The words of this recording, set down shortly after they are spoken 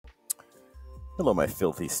Hello, my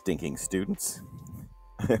filthy, stinking students.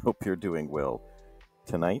 I hope you're doing well.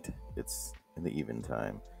 Tonight, it's in the even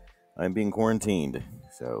time. I'm being quarantined,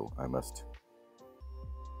 so I must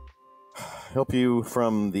help you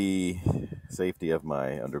from the safety of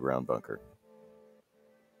my underground bunker.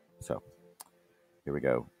 So, here we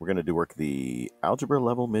go. We're going to do work the algebra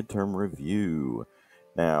level midterm review.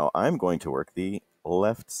 Now, I'm going to work the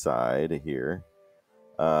left side here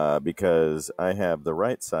because I have the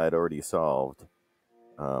right side already solved.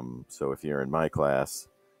 So if you're in my class,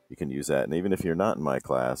 you can use that. And even if you're not in my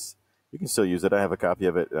class, you can still use it. I have a copy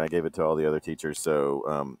of it, and I gave it to all the other teachers.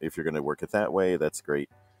 So if you're going to work it that way, that's great.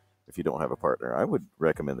 If you don't have a partner, I would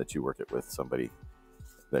recommend that you work it with somebody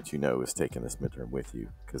that you know is taking this midterm with you,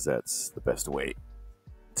 because that's the best way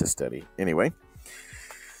to study. Anyway,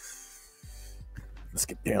 let's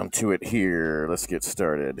get down to it here. Let's get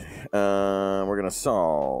started. We're going to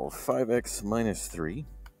solve 5x minus 3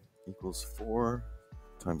 equals 4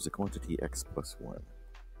 times the quantity x plus 1.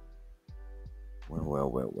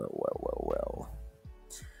 Well.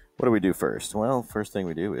 What do we do first? Well, first thing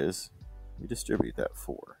we do is we distribute that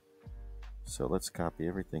 4. So let's copy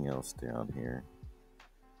everything else down here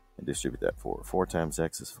and distribute that 4. 4 times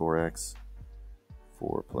x is 4x.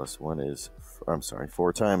 4 plus 1 is,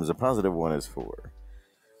 4 times a positive 1 is 4.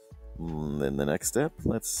 Then the next step,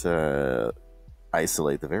 let's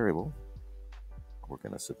isolate the variable. We're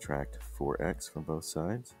going to subtract 4x from both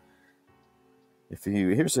sides.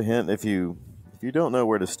 Here's a hint, if you don't know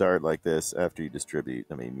where to start like this after you distribute,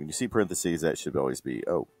 I mean, when you see parentheses, that should always be,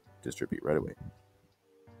 distribute right away.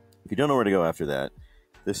 If you don't know where to go after that,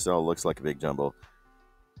 this all looks like a big jumble.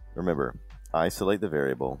 Remember, isolate the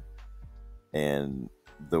variable, and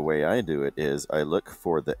the way I do it is I look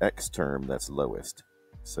for the x term that's lowest.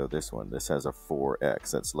 So this has a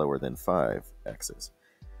 4x, that's lower than 5x's.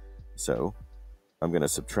 So I'm going to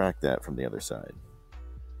subtract that from the other side.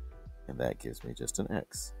 And that gives me just an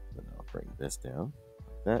x. Then I'll bring this down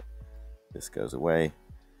like that. This goes away.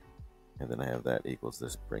 And then I have that equals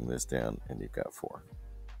this. Bring this down, and you've got 4.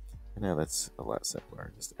 And now that's a lot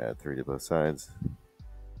simpler. Just add 3 to both sides.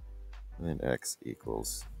 And then x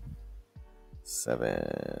equals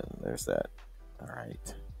 7. There's that. All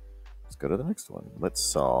right. Let's go to the next one. Let's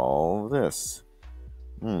solve this.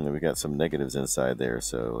 We got some negatives inside there,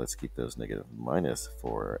 so let's keep those negative. Minus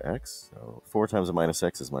 4x. So 4 times a minus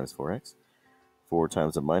x is minus 4x. 4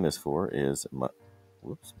 times a minus 4 is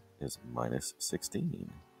minus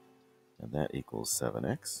 16. And that equals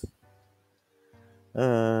 7x.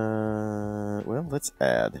 Well, let's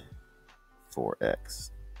add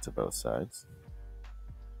 4x to both sides.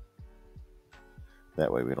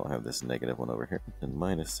 That way we don't have this negative one over here. And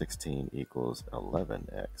minus 16 equals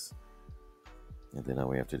 11x. And then all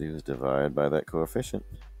we have to do is divide by that coefficient.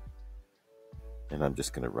 And I'm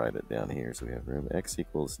just going to write it down here so we have room. X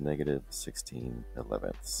equals negative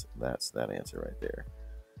 16/11. That's that answer right there.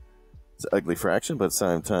 It's an ugly fraction, but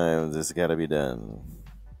sometimes it's got to be done.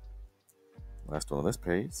 Last one on this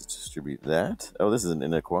page, let's distribute that. Oh, this is an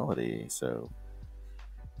inequality, so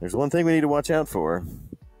there's one thing we need to watch out for.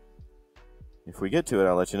 If we get to it,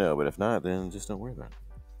 I'll let you know, but if not, then just don't worry about it.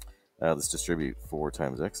 Let's distribute 4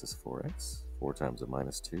 times x is 4x. 4 times a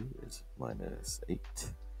minus 2 is minus 8.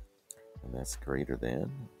 And that's greater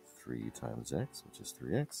than 3 times x, which is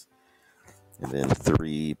 3x. And then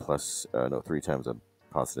 3 times a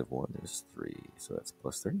positive 1 is 3. So that's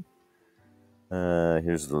plus 3.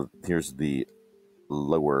 Here's the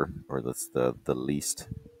lower, or that's the least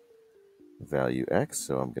value x.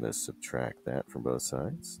 So I'm going to subtract that from both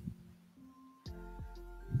sides.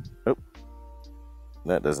 Oh.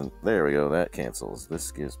 That doesn't, there we go, that cancels.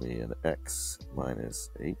 This gives me an x minus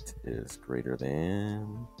 8 is greater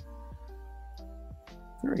than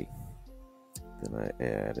 3. Then I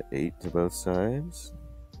add 8 to both sides.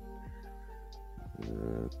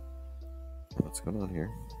 What's going on here?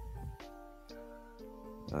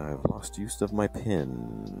 I've lost use of my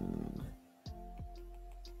pen.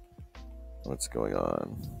 What's going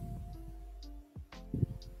on?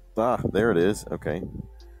 Ah, there it is. Okay.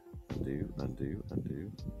 Undo.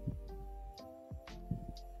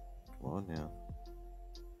 Come on now.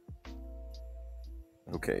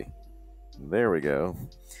 Okay. There we go.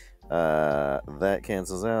 That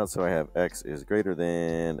cancels out, so I have x is greater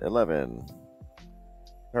than 11.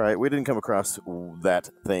 All right, we didn't come across that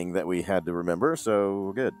thing that we had to remember, so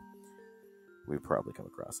we're good. We probably come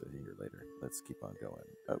across it here later. Let's keep on going.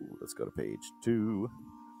 Oh, let's go to page 2.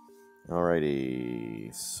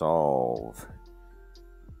 Alrighty, solve.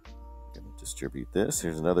 Going to distribute this.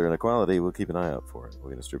 Here's another inequality. We'll keep an eye out for it. We're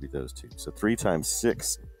going to distribute those two. So 3 times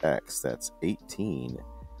 6x, that's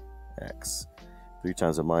 18x. 3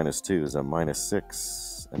 times a minus 2 is a minus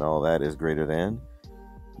 6, and all that is greater than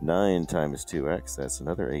 9 times 2x, that's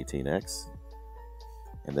another 18x.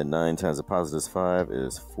 And then 9 times a positive 5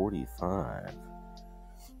 is 45.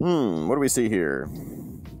 What do we see here?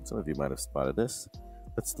 Some of you might have spotted this.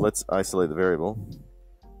 Let's isolate the variable.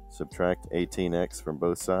 Subtract 18x from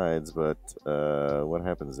both sides, but what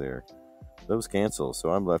happens there? Those cancel,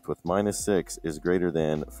 so I'm left with minus 6 is greater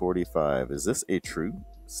than 45. Is this a true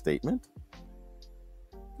statement?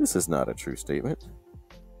 This is not a true statement.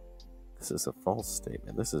 This is a false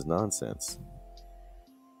statement. This is nonsense.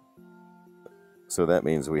 So that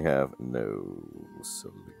means we have no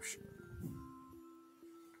solution.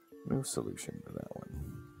 No solution to that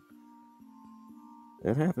one.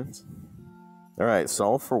 It happens. All right,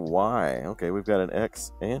 solve for y. Okay, we've got an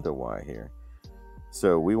x and a y here.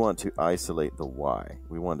 So we want to isolate the y.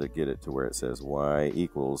 We want to get it to where it says y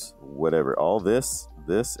equals whatever. All this,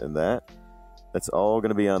 and that's all going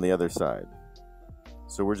to be on the other side.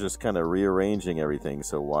 So we're just kind of rearranging everything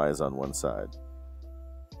so y is on one side.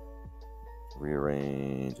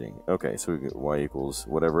 Rearranging. Okay, so we get y equals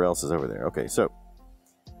whatever else is over there. Okay, so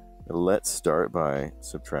let's start by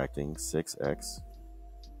subtracting 6x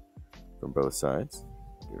from both sides.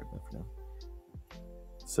 Get rid of that for now.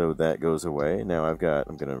 So that goes away. Now I'm going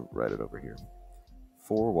to write it over here.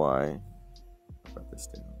 4y, I'll write this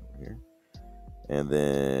down over here. And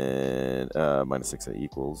then minus 6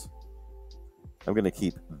 equals. I'm going to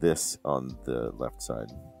keep this on the left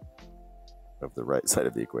side of the right side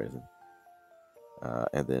of the equation.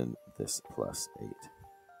 And then this plus 8.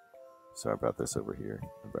 So I brought this over here.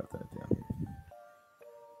 I brought that down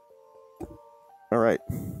here. All right.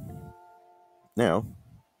 Now,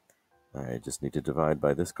 I just need to divide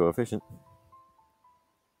by this coefficient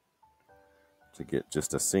to get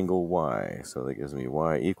just a single y. So that gives me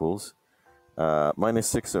y equals minus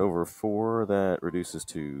 6 over 4. That reduces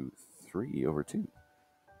to 3 over 2.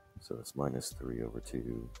 So it's minus 3 over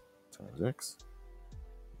 2 times x.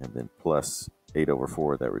 And then plus 8 over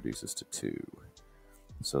 4, that reduces to 2.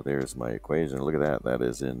 So there's my equation. Look at that. That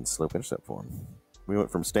is in slope-intercept form. We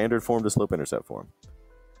went from standard form to slope-intercept form.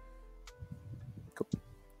 Cool.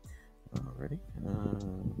 Alrighty.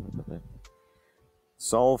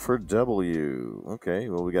 Solve for w. Okay,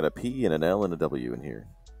 well, we got a p and an l and a w in here.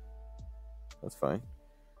 That's fine.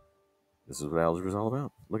 This is what algebra is all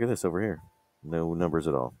about. Look at this over here. No numbers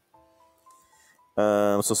at all.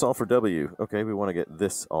 So solve for w. Okay, we want to get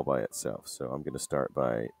this all by itself. So I'm going to start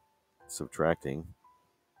by subtracting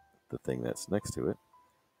the thing that's next to it.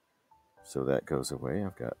 So that goes away.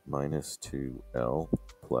 I've got minus 2l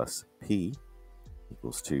plus p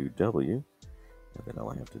equals 2w. And then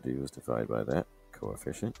all I have to do is divide by that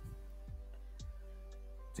coefficient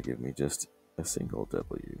to give me just a single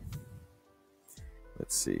w.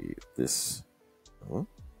 Let's see. This, well,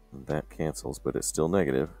 that cancels, but it's still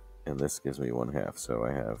negative. And this gives me 1/2. So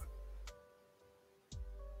I have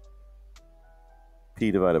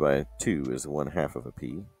p divided by 2 is 1/2 of a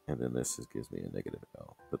p. And then this gives me a negative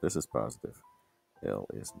l. But this is positive. L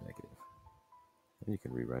is negative. And you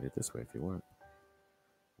can rewrite it this way if you want.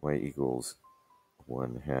 Y equals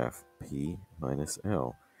 1/2 p minus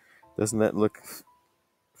l. Doesn't that look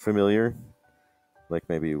familiar? Like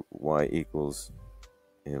maybe y equals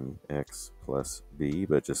mx plus b,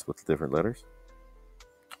 but just with different letters?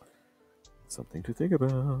 Something to think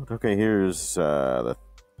about. Okay, here's the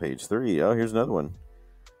page 3. Oh, here's another one.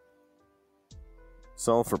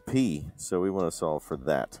 Solve for p. So we want to solve for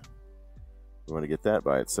that. We want to get that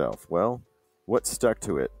by itself. Well, what stuck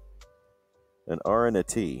to it? An r and a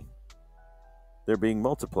t. They're being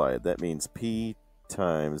multiplied. That means p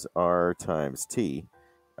times r times t.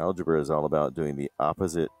 Algebra is all about doing the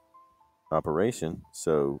opposite operation.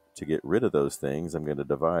 So to get rid of those things, I'm going to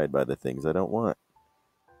divide by the things I don't want.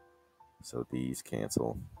 So these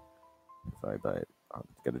cancel. Divide by it. I've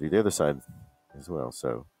got to do the other side as well.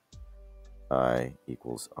 So I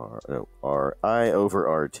equals I over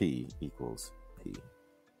RT equals P.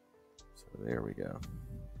 So there we go.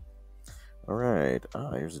 All right.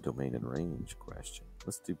 Here's a domain and range question.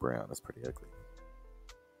 Let's do brown. That's pretty ugly.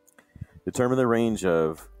 Determine the range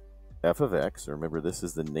of f of x. Remember, this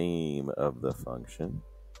is the name of the function.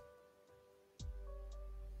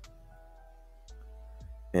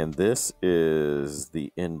 And this is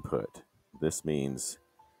the input. This means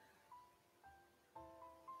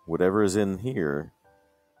whatever is in here,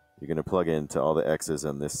 you're going to plug into all the x's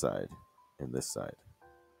on this side and this side.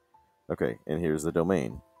 Okay, and here's the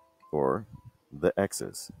domain, or the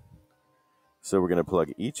x's. So we're going to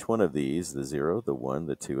plug each one of these, the 0, the 1,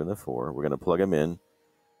 the 2, and the 4. We're going to plug them in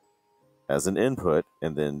as an input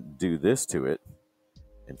and then do this to it.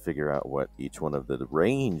 and figure out what each one of the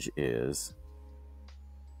range is,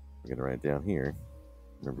 we're going to write it down here.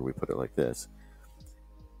 Remember, we put it like this.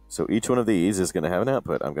 So each one of these is going to have an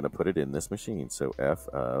output. I'm going to put it in this machine. So f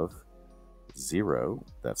of 0,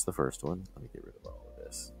 that's the first one. Let me get rid of all of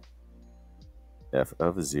this. F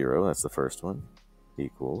of 0, that's the first one,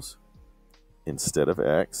 equals, instead of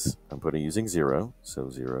x, I'm using 0, so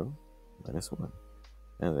 0 minus 1.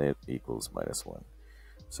 And then it equals minus 1.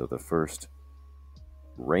 So the first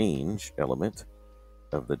range element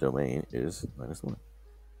of the domain is minus 1.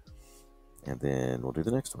 And then we'll do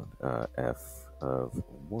the next one. F of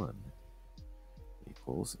 1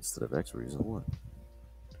 equals, instead of x, we're using 1.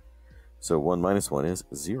 So 1 minus 1 is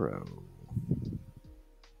 0.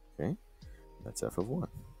 Okay, that's f of 1.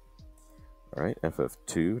 All right, f of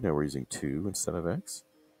 2, now we're using 2 instead of x.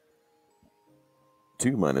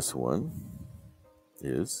 2 minus 1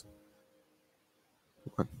 is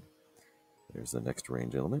 1. There's the next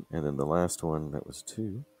range element. And then the last one, that was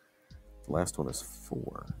 2. The last one is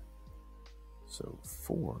 4. So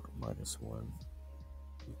 4 minus 1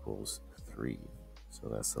 equals 3. So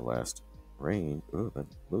that's the last range. Oh,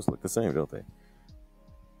 those look the same, don't they?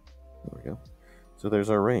 There we go. So there's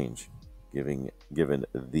our range. Given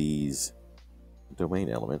these domain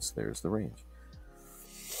elements, there's the range.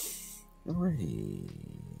 Alrighty.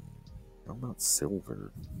 How about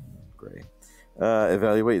silver gray?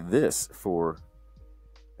 Evaluate this for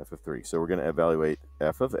f of 3. So we're going to evaluate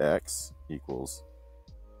f of x equals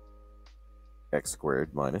x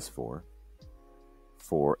squared minus 4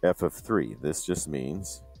 for f of 3. That just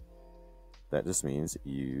means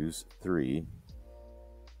use 3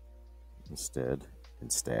 instead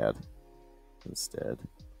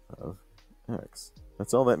of x.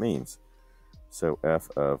 That's all that means. So f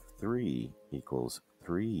of 3 equals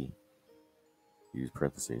 3, use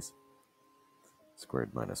parentheses,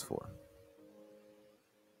 squared minus 4.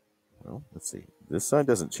 Well, let's see. This sign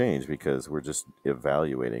doesn't change because we're just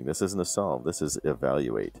evaluating. This isn't a solve. This is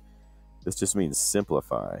evaluate. This just means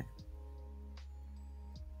simplify.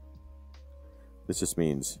 This just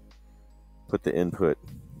means put the input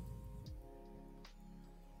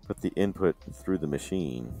through the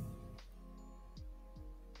machine.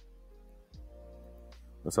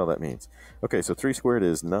 That's all that means. Okay, so 3 squared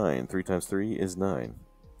is 9. 3 times 3 is 9.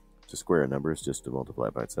 To square a number is just to multiply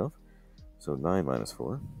by itself. So 9 minus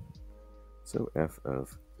 4. So f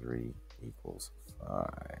of 3 equals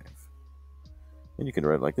 5. And you can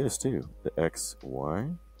write it like this too. The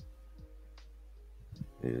xy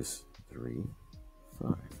is 3, 5.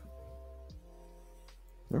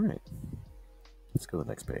 All right. Let's go to the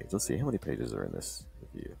next page. Let's see how many pages are in this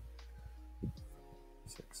review.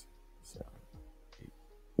 6, 7, 8,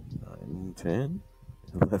 9, 10,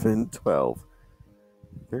 11, 12,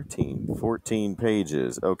 13, 14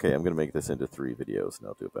 pages. Okay, I'm going to make this into 3 videos, and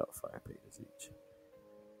I'll do about 5 pages each.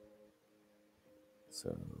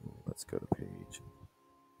 So let's go to page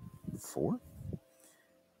 4. All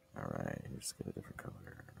right, let's get a different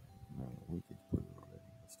color. No, we did blue already.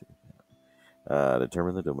 Let's do that.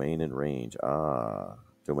 Determine the domain and range.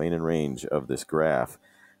 Domain and range of this graph.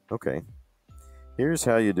 Okay, here's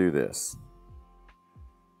how you do this.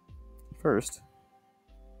 First,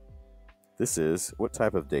 this is, what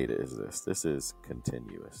type of data is this? This is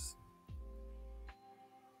continuous.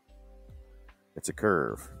 It's a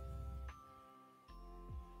curve.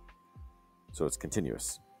 So it's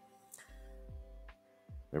continuous.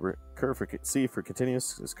 Remember, curve for C for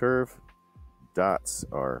continuous is curve. Dots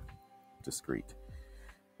are discrete.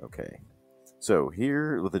 Okay. So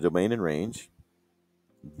here with the domain and range,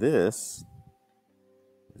 this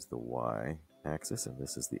is the y-axis and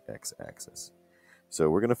this is the x-axis. So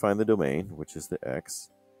we're going to find the domain, which is the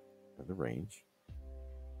x, and the range.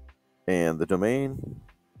 And the domain,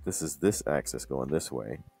 this is this axis going this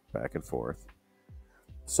way, back and forth.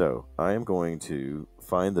 So I am going to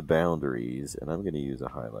find the boundaries, and I'm going to use a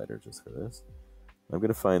highlighter just for this. I'm going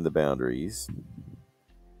to find the boundaries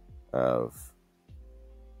of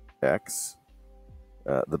x,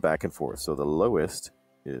 the back and forth. So the lowest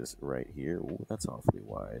is right here. Ooh, that's awfully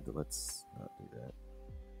wide. Let's not do that.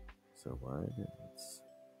 So wide.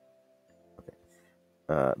 Okay.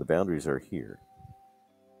 The boundaries are here.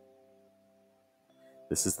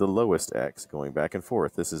 This is the lowest x going back and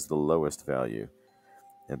forth. This is the lowest value.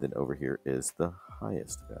 And then over here is the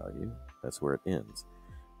highest value. That's where it ends.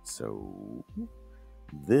 So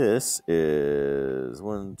this is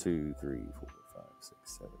 1, 2, 3, 4, 5,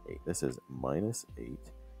 6, 7, 8. This is minus 8.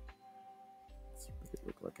 Let's make it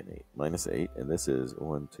look like an 8. Minus 8. And this is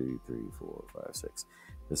 1, 2, 3, 4, 5, 6.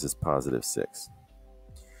 This is positive 6.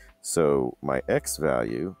 So my x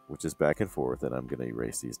value, which is back and forth, and I'm going to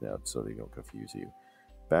erase these now so they don't confuse you.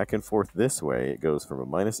 back and forth this way, it goes from a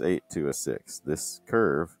 -8 to a 6. This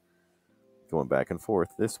curve going back and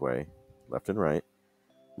forth this way, left and right,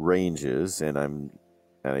 ranges, and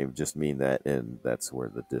I just mean that, and that's where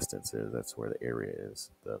the distance is. That's where the area is,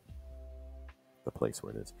 the place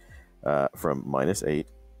where it is, from -8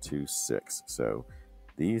 to 6. So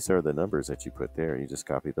these are the numbers that you put there. You just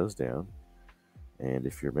copy those down, and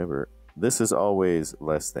if you remember, this is always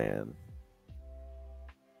less than.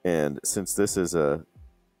 And since this is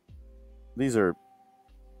these are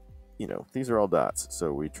all dots,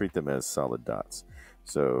 so we treat them as solid dots.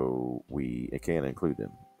 So we can't include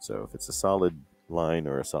them. So if it's a solid line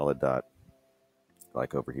or a solid dot,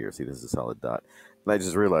 like over here, see, this is a solid dot. And I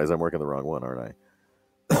just realized I'm working the wrong one, aren't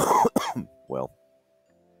I? Well,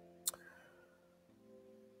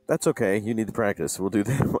 that's okay. You need to practice. We'll do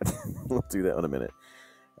that one. We'll do that in a minute.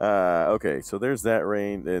 Okay, so there's that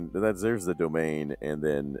range, and there's the domain, and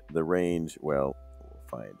then the range. Well, we'll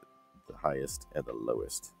find the highest and the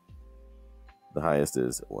lowest. The highest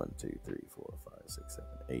is 1, 2, 3, 4, 5, 6, 7,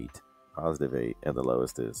 8, +8, and the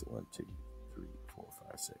lowest is 1, 2, 3, 4,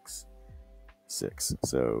 5, 6, 6.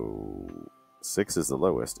 So 6 is the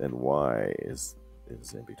lowest, and y is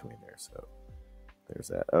in between there. So there's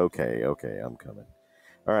that. Okay, I'm coming.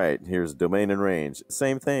 All right, here's domain and range.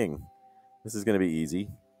 Same thing. This is going to be easy,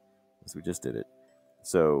 as we just did it.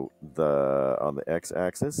 So on the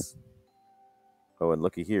x-axis. Oh, and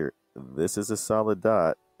looky here. This is a solid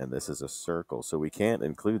dot, and this is a circle, so we can't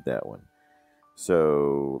include that one.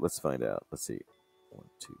 So let's find out. Let's see. 1,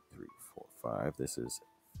 2, 3, 4, 5. This is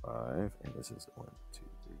 5, and this is 1, 2,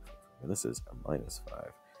 3, 4, 5, and this is a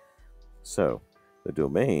 -5. So the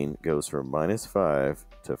domain goes from -5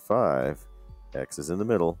 to 5. X is in the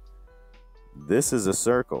middle. This is a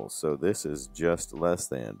circle, so this is just less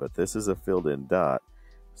than, but this is a filled-in dot,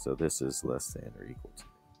 so this is less than or equal to.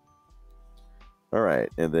 All right,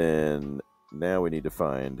 and then now we need to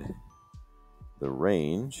find the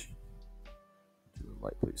range. Do the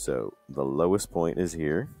light blue. So the lowest point is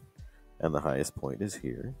here, and the highest point is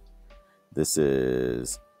here. This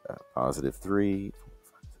is +3, 4,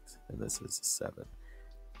 5, 6, and this is 7.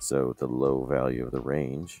 So the low value of the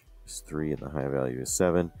range is 3, and the high value is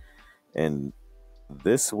 7. And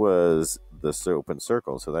this was the open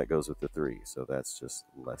circle, so that goes with the 3. So that's just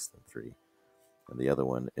less than 3. And the other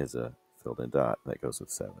one is a filled-in dot that goes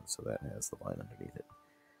with 7, so that has the line underneath it.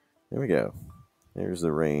 There we go. There's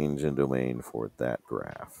the range and domain for that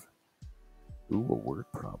graph. Ooh, a word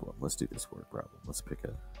problem. Let's do this word problem. Let's pick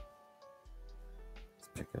an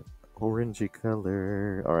orangey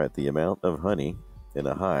color. All right, the amount of honey in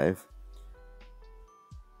a hive,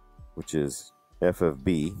 which is F of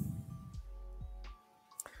B,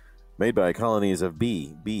 made by colonies of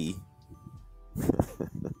B.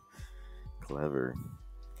 Clever.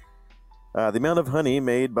 The amount of honey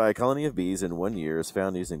made by a colony of bees in 1 year is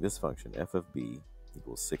found using this function, f of b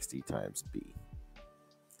equals 60 times b.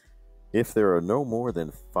 If there are no more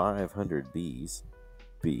than 500 bees,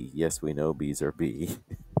 yes, we know bees are B.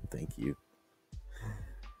 Thank you.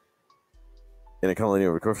 In a colony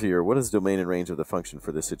over the course of a year, what is the domain and range of the function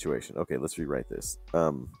for this situation? Okay, let's rewrite this.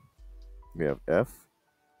 We have f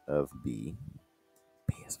of b,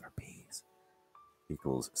 B is for bees,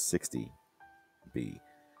 equals 60 b.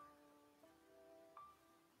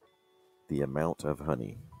 The amount of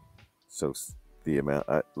honey. So the amount,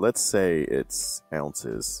 let's say it's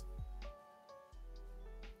ounces.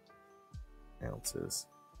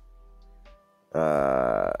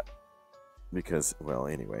 Because, well,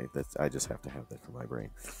 anyway, I just have to have that for my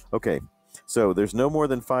brain. Okay, so there's no more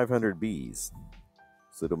than 500 bees.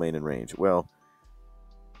 So domain and range. Well,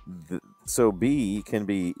 so B can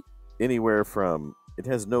be anywhere from, it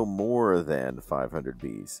has no more than 500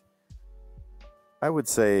 bees. I would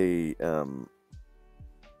say, well,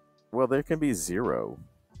 there can be 0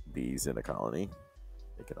 bees in a colony.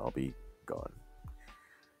 They can all be gone.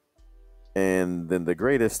 And then the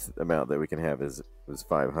greatest amount that we can have is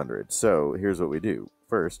 500. So here's what we do.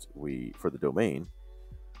 First, for the domain,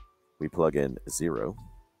 we plug in 0,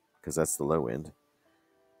 because that's the low end,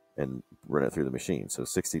 and run it through the machine. So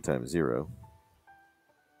 60 times 0,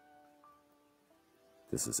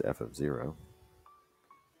 this is f of 0,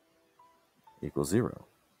 equals 0.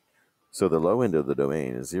 So the low end of the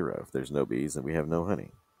domain is 0. If there's no bees, then we have no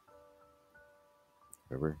honey.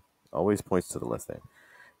 Remember, always points to the less than.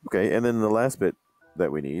 Okay, and then the last bit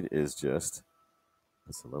that we need is just,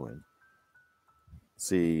 that's the low end,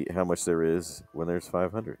 see how much there is when there's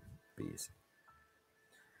 500 bees.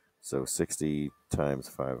 So 60 times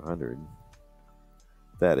 500,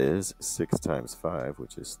 that is 6 times 5,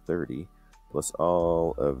 which is 30, plus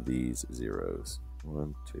all of these zeros.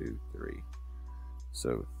 1, 2, 3.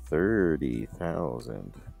 So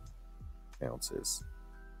 30,000 ounces.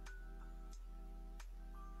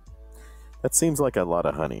 That seems like a lot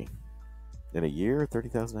of honey. In a year,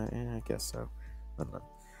 30,000? I guess so. I don't know.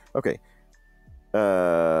 Okay.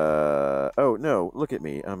 Oh, no. Look at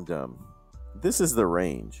me. I'm dumb. This is the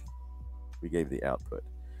range. We gave the output.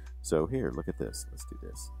 So here, look at this. Let's do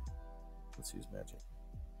this. Let's use magic.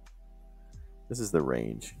 This is the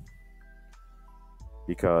range.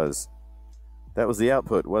 Because that was the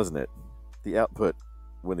output, wasn't it? The output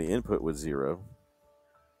when the input was 0.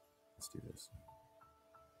 Let's do this.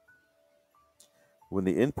 When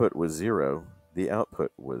the input was 0, the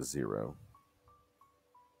output was 0.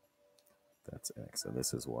 That's X, and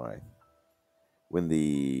this is Y. When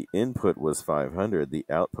the input was 500, the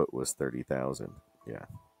output was 30,000. Yeah.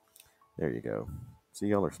 There you go. See,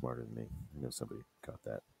 y'all are smarter than me. I know somebody caught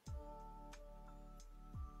that.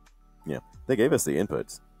 Yeah. They gave us the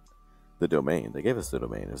inputs. The domain. They gave us the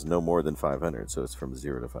domain. It's no more than 500, so it's from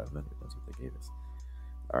 0 to 500. That's what they gave us.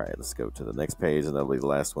 All right, let's go to the next page, and that'll be the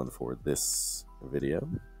last one for this video.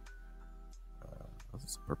 This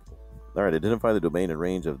is purple. All right, identify the domain and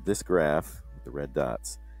range of this graph with the red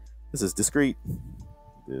dots. This is discrete.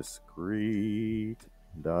 Discrete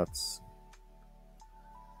dots.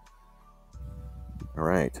 All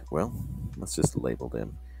right, well, let's just label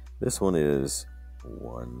them. This one is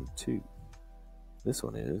 1, 2. This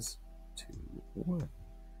one is 2, 1.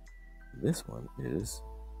 This one is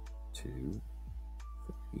 2,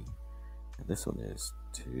 3. And this one is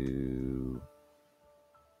 2,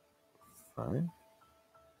 5.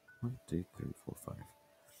 1, 2, 3, 4, 5.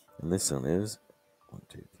 And this one is 1,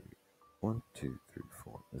 2, 3. 1, 2, 3,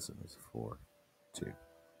 4. This one is 4, 2.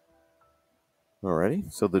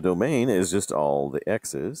 Alrighty, so the domain is just all the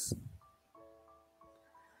x's.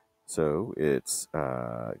 So it's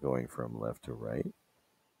going from left to right.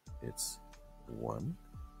 It's 1.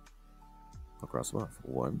 I'll cross them off.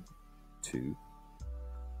 1, 2.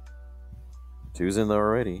 2's in there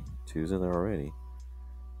already. 2's in there already.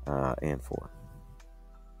 And 4.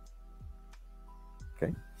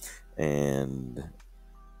 Okay. And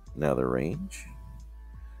now the range.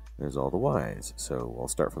 There's all the y's. So I'll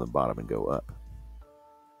start from the bottom and go up.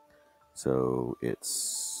 So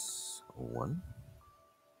it's 1.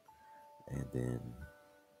 And then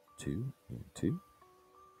 2 and 2.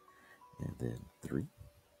 And then 3.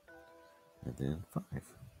 And then 5.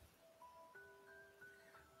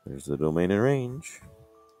 There's the domain and range.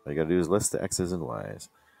 All you got to do is list the x's and y's.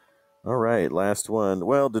 All right, last one.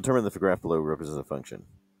 Well, determine if the graph below represents a function.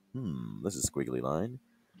 This is a squiggly line.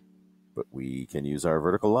 But we can use our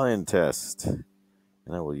vertical line test. And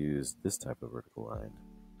I will use this type of vertical line.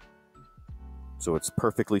 So it's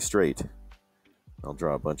perfectly straight. I'll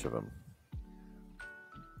draw a bunch of them.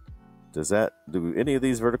 Do any of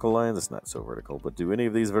these vertical lines, it's not so vertical, but do any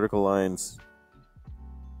of these vertical lines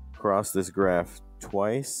cross this graph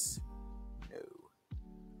twice? No.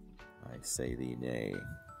 I say thee nay.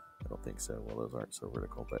 I don't think so. Well, those aren't so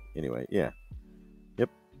vertical, but anyway, yeah. Yep.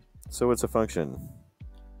 So it's a function.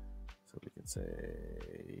 So we can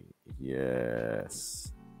say,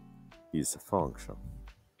 yes, it's a function.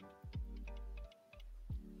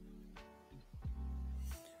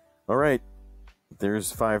 All right.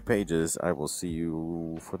 There's 5 pages. I will see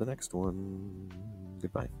you for the next one.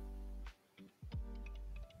 Goodbye.